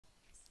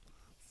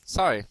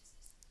Sorry,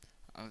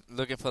 I'm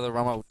looking for the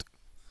remote.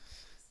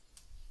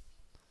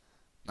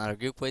 Not a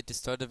good way to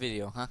start the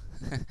video, huh?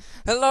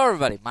 Hello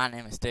everybody, my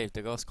name is Dave,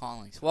 the Ghost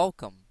Callings.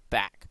 Welcome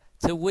back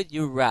to Would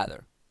You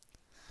Rather.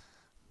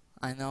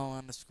 I know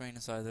on the screen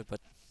is either, but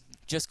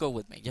just go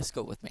with me, just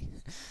go with me.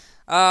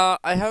 I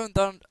haven't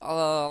done a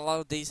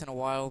lot of these in a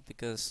while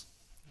because,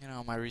 you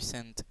know, my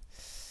recent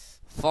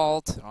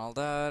fault and all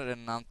that,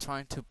 and I'm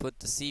trying to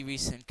put the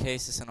series in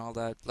cases and all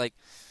that. Like,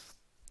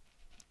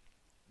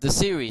 the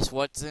series,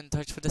 what's in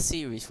touch with the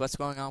series, what's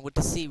going on with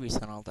the series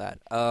and all that.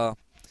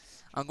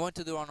 I'm going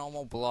to do a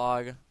normal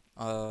blog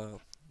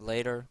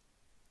later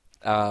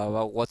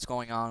about what's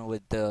going on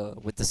with the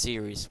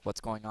series, what's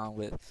going on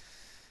with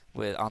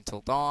Until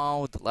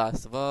Dawn, with The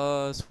Last of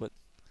Us, with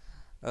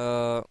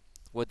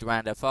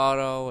Grand Theft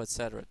Auto,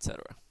 etc.,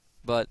 etc.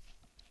 But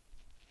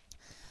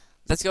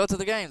let's go to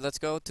the game. Let's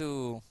go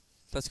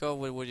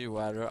with Would You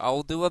Rather. I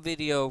will do a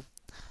video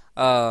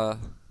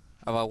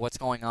about what's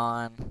going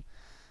on,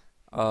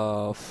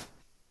 of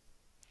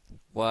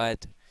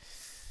what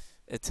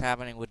it's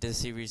happening with this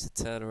series,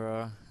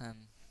 etc. And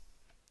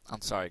I'm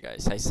sorry,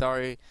 guys.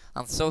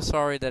 I'm so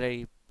sorry that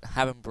I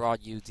haven't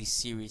brought you this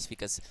series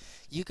because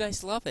you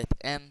guys love it,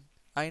 and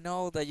I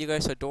know that you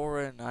guys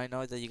adore it, and I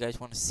know that you guys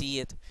want to see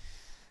it,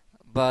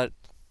 but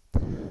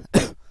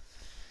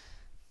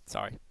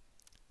sorry.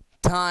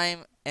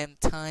 Time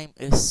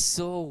is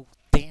so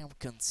damn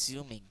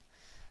consuming.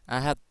 I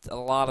had a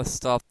lot of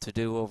stuff to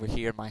do over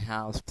here in my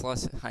house.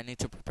 Plus, I need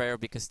to prepare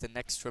because the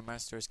next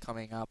trimester is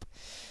coming up.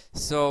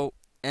 So,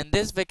 in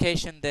this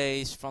vacation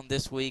days from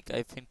this week,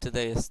 I think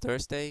today is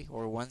Thursday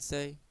or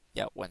Wednesday.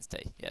 Yeah,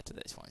 Wednesday. Yeah,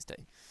 today's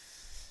Wednesday.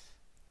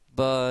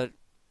 But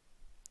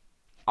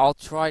I'll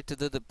try to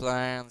do the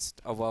plans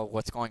about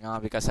what's going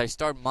on because I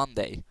start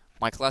Monday.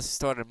 My classes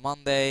started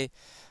Monday.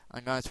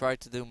 I'm gonna try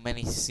to do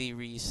many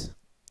series,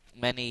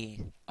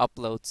 many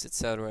uploads,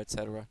 etc.,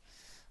 etc.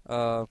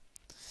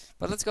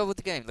 But let's go with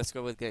the game. Let's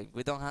go with the game.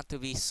 We don't have to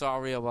be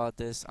sorry about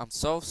this. I'm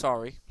so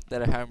sorry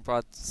that I haven't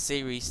brought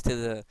series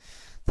to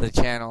the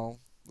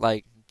channel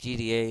like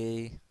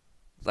GTA,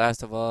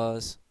 Last of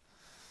Us,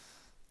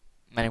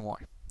 many more.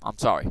 I'm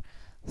sorry.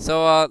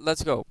 So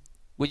let's go.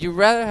 Would you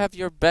rather have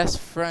your best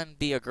friend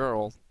be a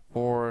girl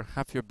or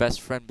have your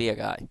best friend be a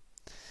guy?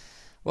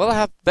 Well, I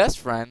have best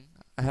friend.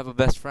 I have a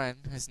best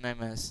friend. His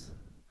name is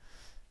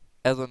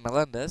Edwin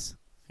Melendez.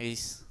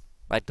 He's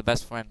like the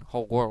best friend in the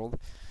whole world.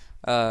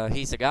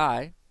 He's a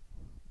guy,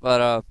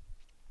 but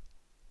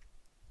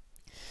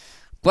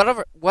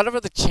whatever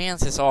the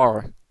chances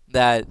are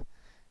that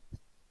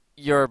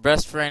your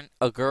best friend,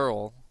 a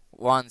girl,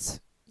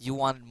 wants you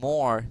want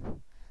more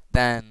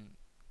than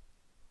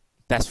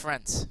best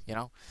friends, you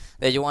know,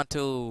 that you want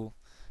to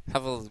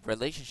have a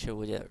relationship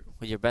with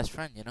your best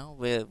friend, you know,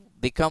 will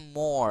become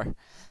more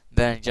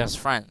than just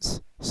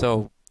friends.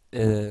 So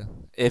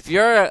if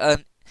you're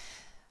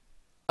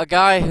a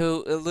guy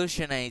who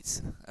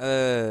illusionates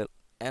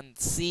and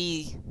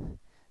see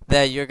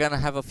that you're gonna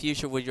have a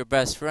future with your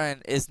best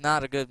friend is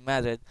not a good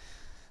method.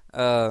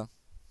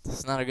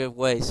 It's not a good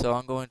way, so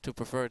I'm going to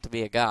prefer to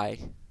be a guy.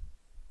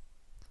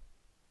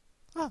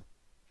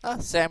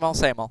 Same old,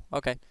 same old.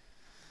 Okay.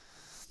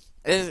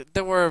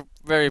 They were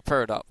very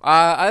paired up.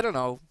 I don't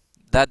know.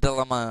 That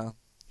dilemma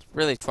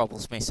really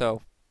troubles me,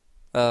 so,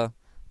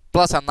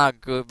 plus I'm not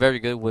very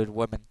good with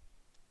women.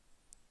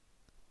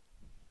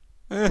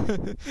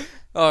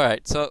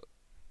 Alright, so,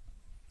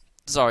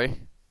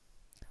 sorry.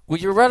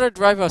 Would you rather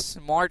drive a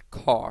smart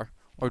car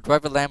or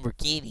drive a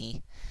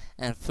Lamborghini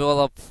and fill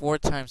up 4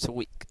 times a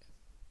week?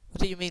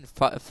 What do you mean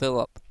fill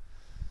up?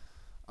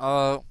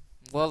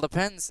 Well,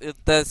 depends.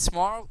 If the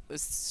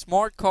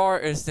smart car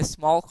is the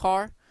small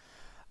car,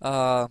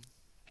 oh,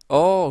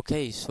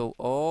 okay. So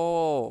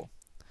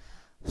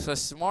a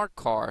smart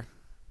car,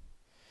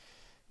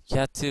 you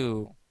have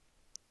to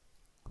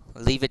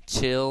leave it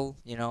chill,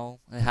 you know,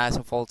 it has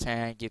a full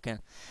tank, you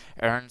can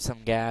earn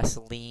some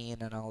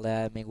gasoline and all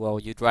that. Meanwhile,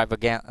 you drive a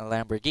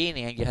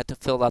Lamborghini and you have to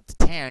fill up the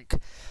tank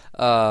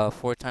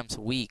 4 times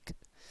a week.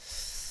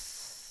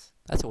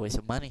 That's a waste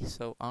of money,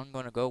 so I'm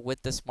gonna go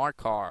with the smart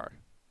car.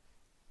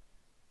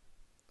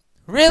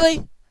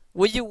 Really?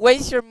 Would you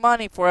waste your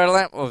money for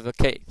a Oh,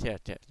 okay, yeah,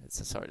 it's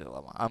a sorry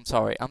dilemma. I'm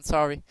sorry.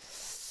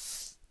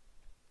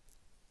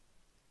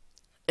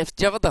 If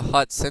Jabba the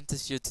Hutt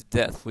sentenced you to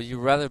death, would you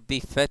rather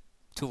be fed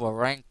to a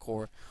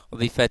Rancor or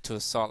be fed to a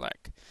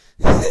Sarlacc?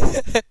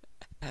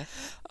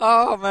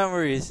 Oh,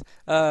 memories.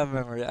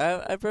 Memories.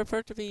 I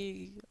prefer to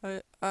be.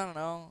 I don't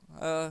know.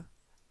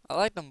 I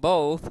like them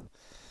both.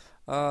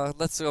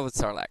 Let's go with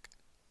Sarlacc.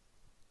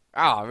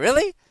 Oh,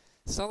 really?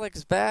 Sarlacc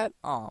is bad?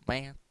 Oh,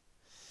 man.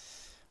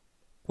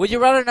 Would you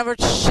rather never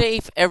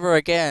shave ever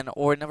again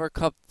or never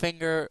cut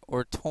finger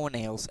or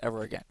toenails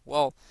ever again?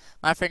 Well,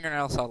 my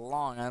fingernails are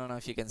long. I don't know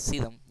if you can see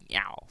them.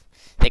 Yow.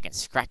 They can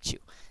scratch you.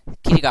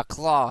 Kitty got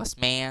claws,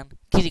 man.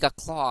 Kitty got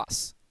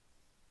claws.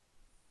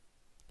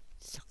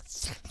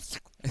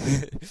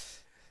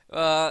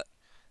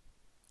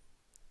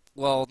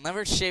 Well,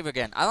 never shave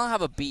again. I don't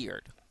have a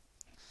beard.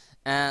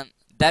 And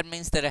that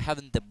means that I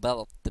haven't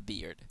developed the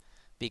beard.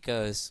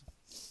 because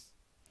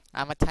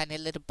I'm a tiny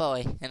little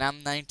boy and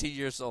I'm 19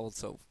 years old,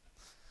 so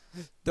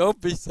don't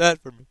be sad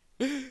for me.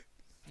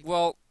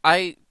 Well,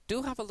 I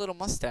do have a little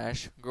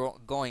mustache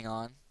going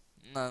on.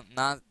 No,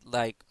 not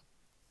like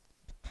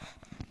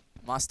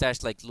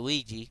mustache like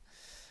Luigi,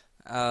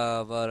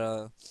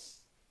 but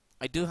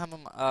I do have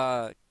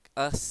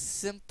a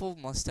simple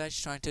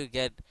mustache trying to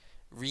get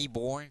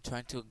reborn,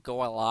 trying to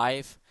go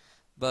alive.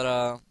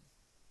 But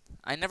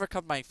I never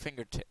cut my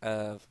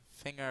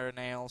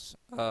fingernails.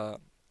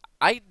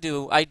 I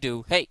do.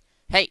 Hey,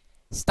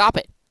 stop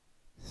it,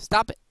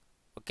 stop it.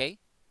 Okay,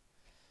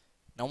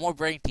 no more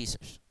brain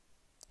teasers.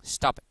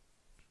 Stop it.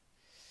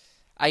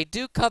 I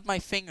do cut my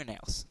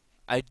fingernails.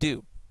 I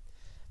do,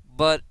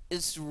 but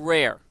it's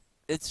rare.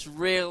 It's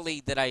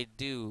rarely that I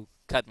do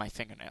cut my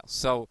fingernails.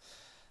 So,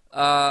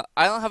 I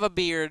don't have a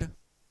beard.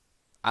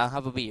 I don't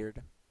have a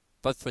beard.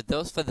 But for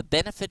the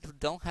benefit who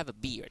don't have a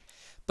beard,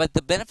 but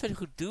the benefit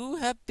who do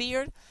have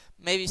beard,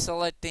 maybe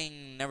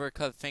selecting never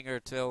cut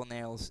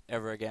fingernails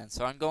ever again.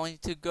 So I'm going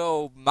to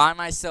go by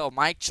myself.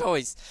 My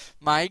choice.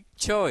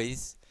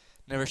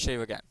 Never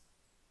shave again.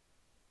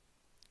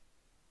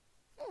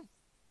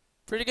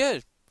 Pretty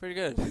good. Pretty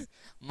good.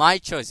 My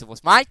choice. It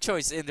was my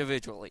choice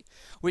individually.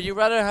 Would you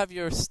rather have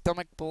your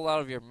stomach pull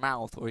out of your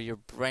mouth or your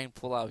brain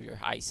pull out of your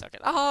eye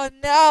socket? Oh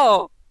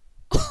no!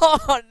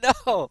 Oh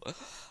no!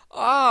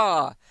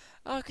 Ah!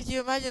 Oh, could you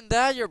imagine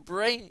that? Your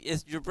brain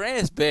is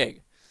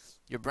big.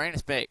 Your brain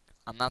is big.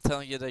 I'm not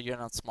telling you that you're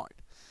not smart.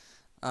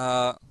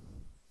 But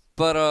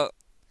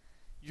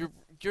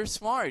you're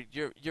smart.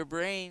 Your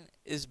brain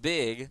is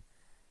big,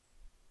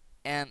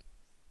 and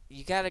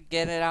you gotta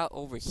get it out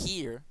over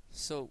here.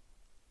 So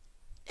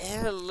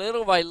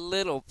little by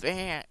little,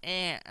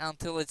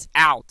 until it's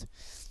out.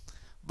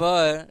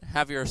 But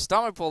have your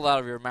stomach pulled out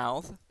of your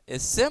mouth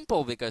is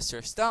simple because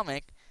your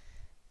stomach,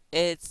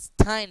 it's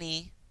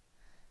tiny,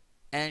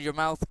 and your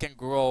mouth can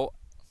grow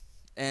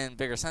in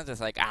bigger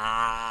sentences like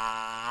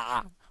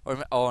ah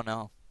or oh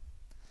no.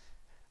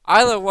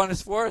 Either one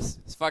is worse.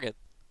 Fuck it.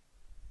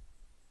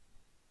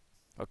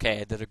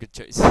 Okay, I did a good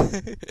choice.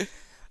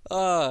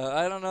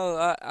 I don't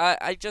know.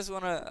 I just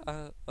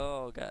wanna.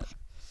 Oh god.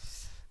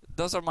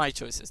 Those are my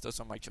choices.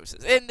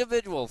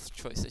 Individual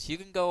choices. You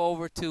can go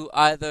over to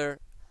either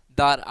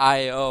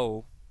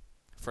 .io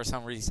for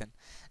some reason,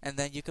 and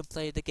then you can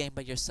play the game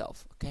by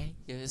yourself. Okay,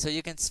 so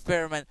you can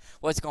experiment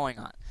what's going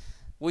on.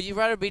 Would you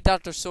rather be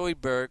Dr.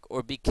 Soyberg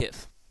or be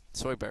Kif?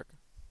 Soyberg.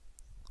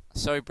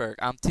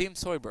 I'm Team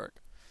Soyberg.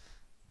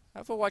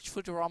 Ever watch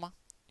Futurama?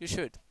 You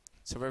should.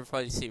 It's a very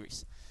funny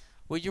series.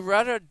 Would you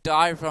rather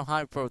die from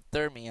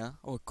hypothermia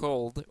or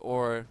cold,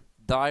 or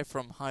die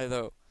from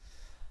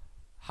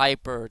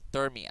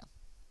hyperthermia?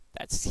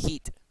 That's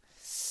heat.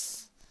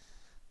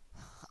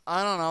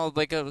 I don't know,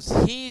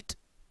 because heat,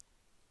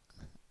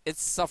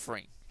 it's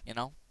suffering, you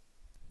know?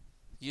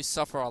 You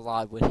suffer a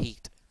lot with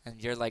heat. And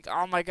you're like,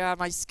 oh my god,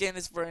 my skin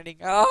is burning.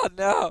 Oh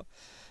no!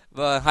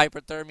 But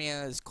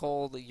hyperthermia is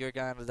cold. You're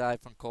gonna die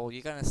from cold.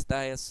 You're gonna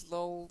die a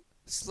slow,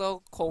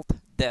 cold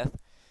death.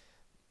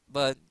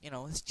 But,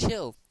 it's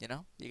chill,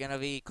 You're gonna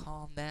be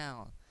calmed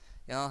down.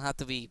 You don't have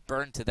to be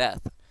burned to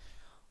death.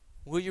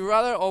 Would you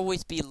rather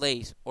always be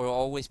late or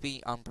always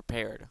be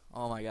unprepared?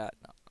 Oh my god,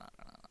 no.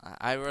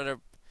 I'd rather,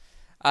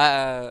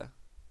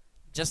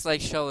 just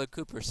like Sheldon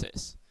Cooper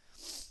says,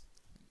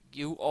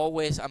 you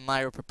always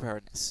admire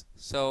preparedness.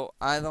 So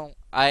I'd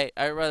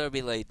rather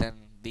be late than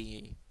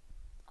be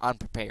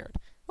unprepared.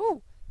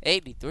 Ooh,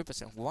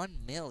 83%,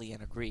 1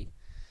 million agree.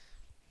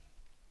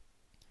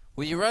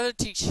 Would you rather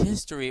teach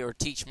history or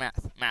teach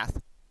math?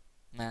 Math.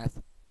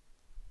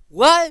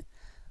 What?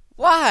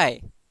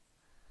 Why?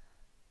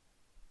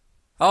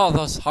 Oh,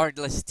 those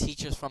heartless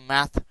teachers from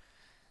math.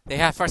 They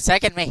have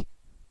forsaken me.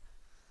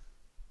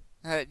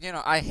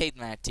 I hate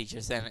math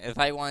teachers, and if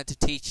I wanted to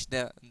teach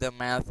the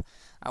math,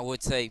 I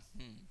would say,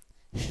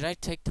 should I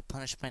take the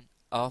punishment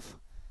off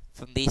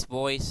from these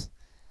boys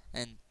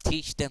and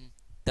teach them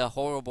the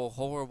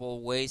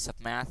horrible ways of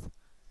math,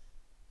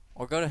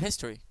 or go to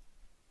history?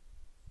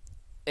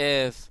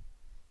 It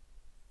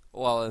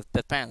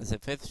depends.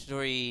 If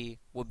history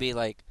would be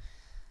like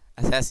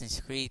Assassin's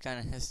Creed kind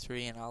of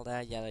history and all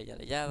that, yada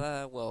yada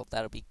yada, well,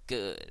 that'll be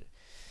good.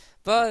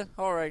 But,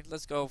 alright,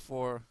 let's go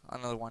for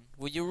another one.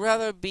 Would you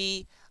rather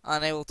be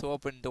unable to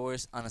open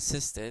doors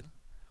unassisted,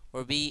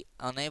 or be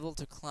unable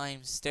to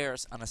climb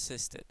stairs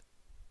unassisted?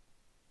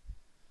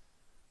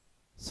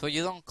 So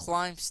you don't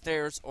climb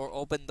stairs or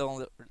open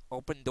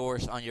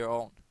doors on your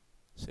own.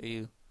 So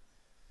you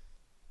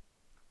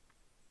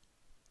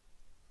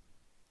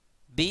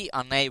be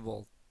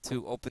unable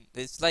to open.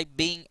 It's like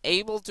being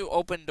able to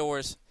open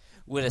doors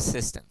with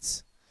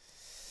assistance.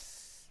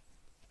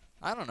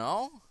 I don't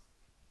know.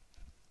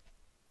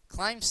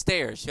 Climb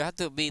stairs. You have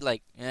to be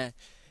like,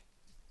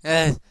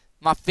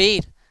 my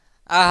feet.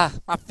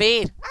 My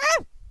feet. Ah!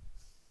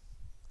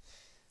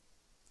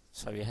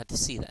 So you had to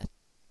see that.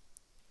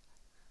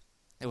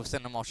 It was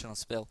an emotional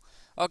spill.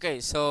 Okay,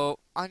 so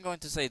I'm going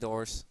to say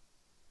doors.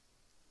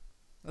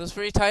 It was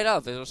pretty tied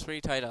up.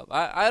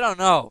 I don't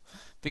know.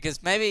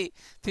 Because maybe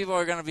people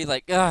are gonna be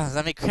like, ugh,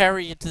 let me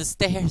carry you to the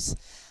stairs.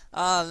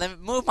 Let me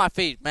move my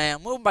feet,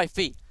 man. Move my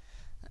feet.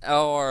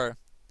 Or,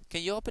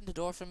 can you open the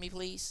door for me,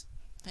 please?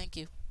 Thank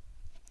you.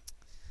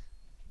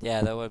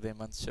 Yeah, that would be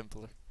much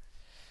simpler.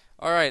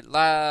 Alright,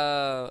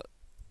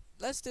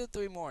 let's do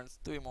three more.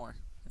 Three more.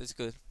 That's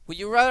good. Would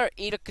you rather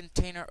eat a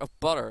container of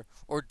butter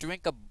or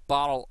drink a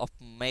bottle of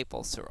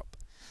maple syrup?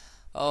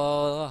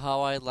 Oh,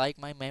 how I like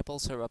my maple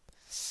syrup.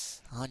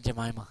 Aunt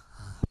Jemima.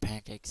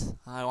 Pancakes.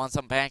 I want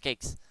some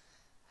pancakes.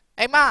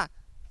 Hey, Ma!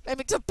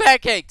 Make some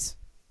pancakes!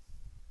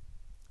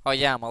 Oh,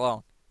 yeah, I'm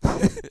alone.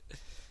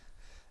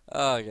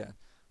 Oh, yeah.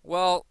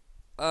 Well,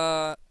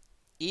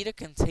 eat a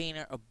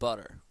container of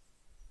butter.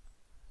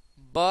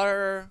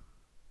 Butter,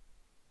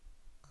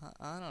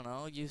 I don't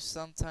know, you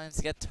sometimes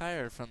get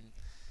tired from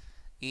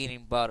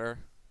eating butter.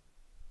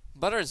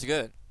 Butter is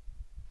good,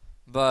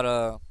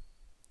 but,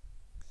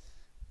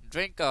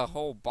 drink a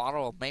whole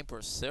bottle of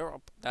maple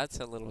syrup, that's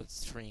a little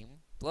extreme.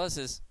 Plus,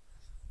 it's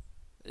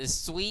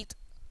sweet.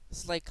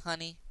 It's like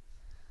honey.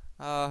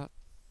 Yeah,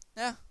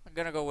 I'm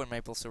gonna go with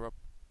maple syrup.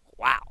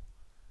 Wow.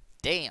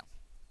 Damn.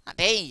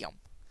 Damn.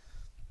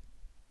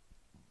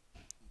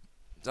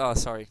 Oh,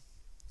 sorry.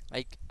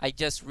 I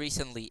just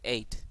recently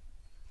ate,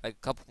 like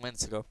a couple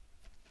minutes ago.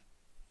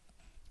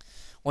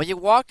 When you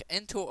walk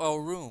into a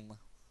room,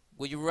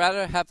 would you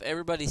rather have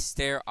everybody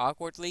stare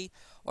awkwardly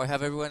or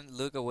have everyone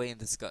look away in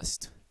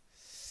disgust?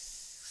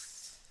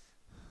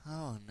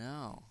 Oh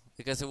no.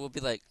 Because it will be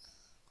like,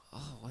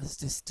 oh, what is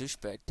this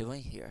douchebag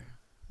doing here?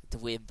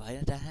 Did we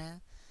invite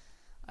him?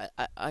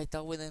 I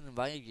thought we didn't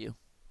invite you.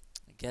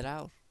 Get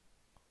out.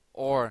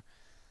 Or,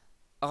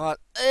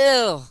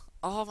 ew!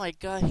 Oh my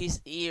god, his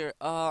ear.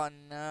 Oh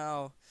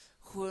no.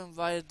 Who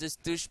invited this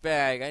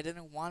douchebag? I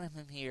didn't want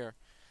him here.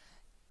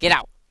 Get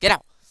out! Get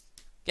out!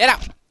 Get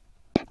out!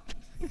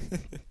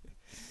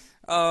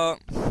 I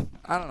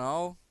don't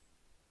know.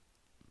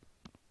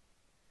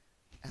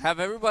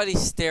 Have everybody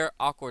stare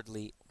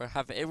awkwardly or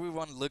have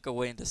everyone look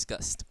away in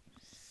disgust?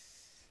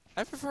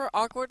 I prefer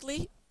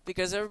awkwardly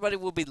because everybody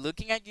will be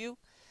looking at you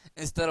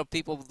instead of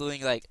people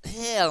doing like,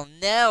 hell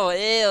no,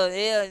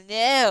 ew,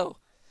 no.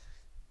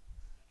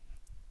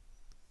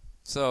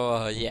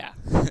 So, yeah.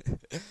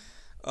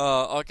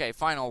 Okay,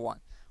 final one.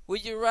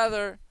 Would you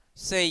rather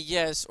say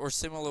yes or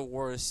similar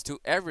words to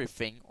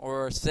everything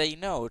or say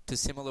no to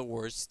similar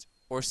words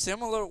or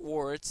similar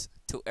words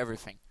to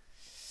everything?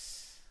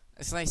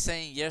 It's like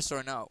saying yes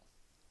or no.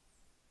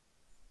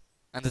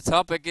 And the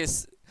topic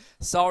is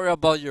sorry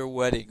about your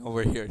wedding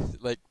over here.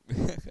 Like,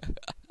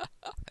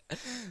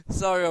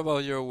 sorry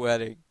about your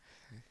wedding.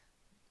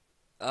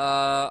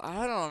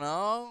 I don't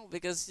know,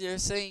 because you're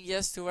saying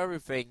yes to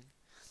everything.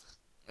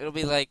 It'll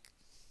be like,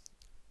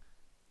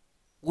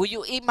 will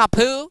you eat my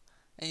poo?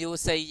 And you will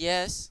say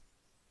yes.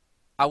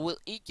 I will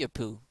eat your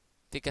poo.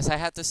 Because I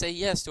have to say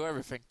yes to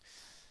everything.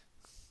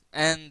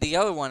 And the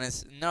other one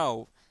is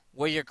no,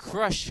 where your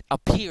crush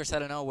appears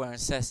out of nowhere and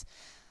says,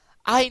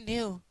 I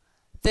knew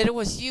that it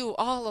was you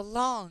all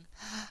along.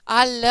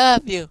 I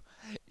love you.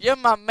 You're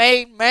my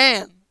main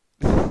man.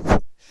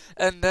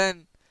 And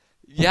then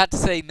you have to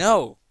say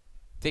no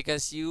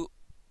because you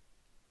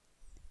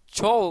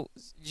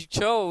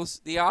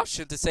chose the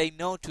option to say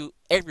no to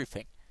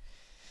everything.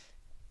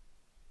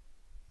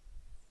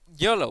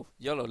 YOLO.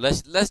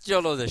 Let's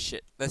YOLO this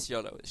shit. Let's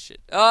YOLO this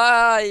shit.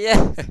 Ah,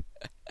 yeah.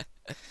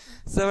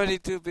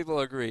 72 people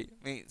agree.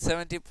 I mean,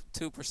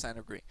 72%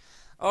 agree.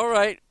 All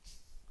right.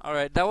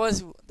 That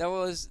was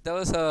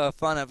a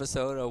fun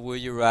episode of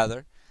Would You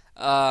Rather.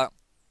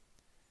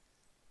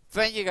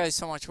 Thank you guys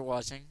so much for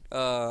watching.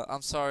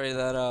 I'm sorry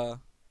that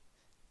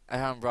I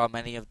haven't brought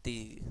many of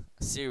the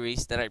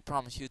series that I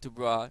promised you to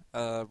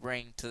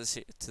bring to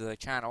the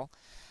channel,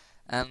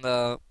 and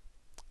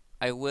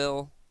I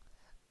will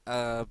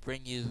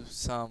bring you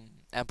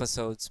some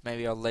episodes,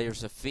 maybe on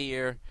Layers of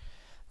Fear.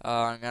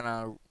 I'm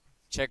gonna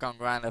check on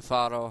Grand Theft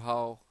Auto,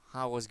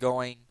 how it was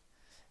going,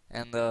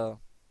 and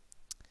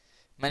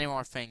many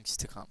more things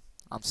to come.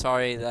 I'm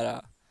sorry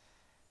that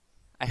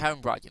I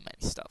haven't brought you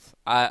many stuff.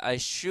 I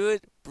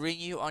should bring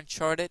you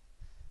Uncharted.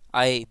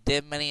 I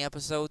did many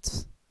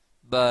episodes,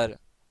 but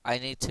I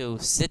need to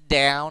sit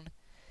down,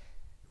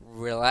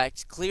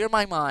 relax, clear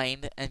my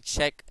mind, and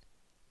check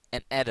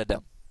and edit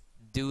them.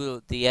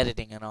 Do the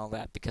editing and all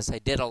that, because I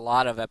did a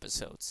lot of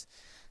episodes.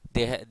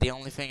 The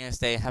only thing is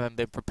they haven't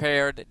been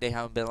prepared, they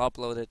haven't been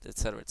uploaded,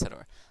 etc.,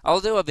 etc.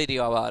 I'll do a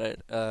video about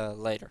it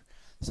later.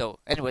 So,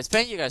 anyways,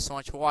 thank you guys so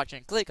much for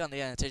watching. Click on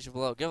the annotation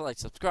below, give a like,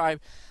 subscribe.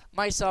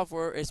 My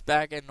software is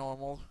back in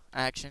normal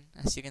action,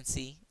 as you can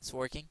see, it's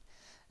working.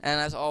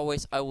 And as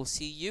always, I will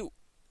see you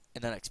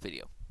in the next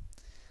video.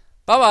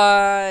 Bye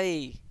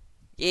bye!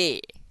 Yeah!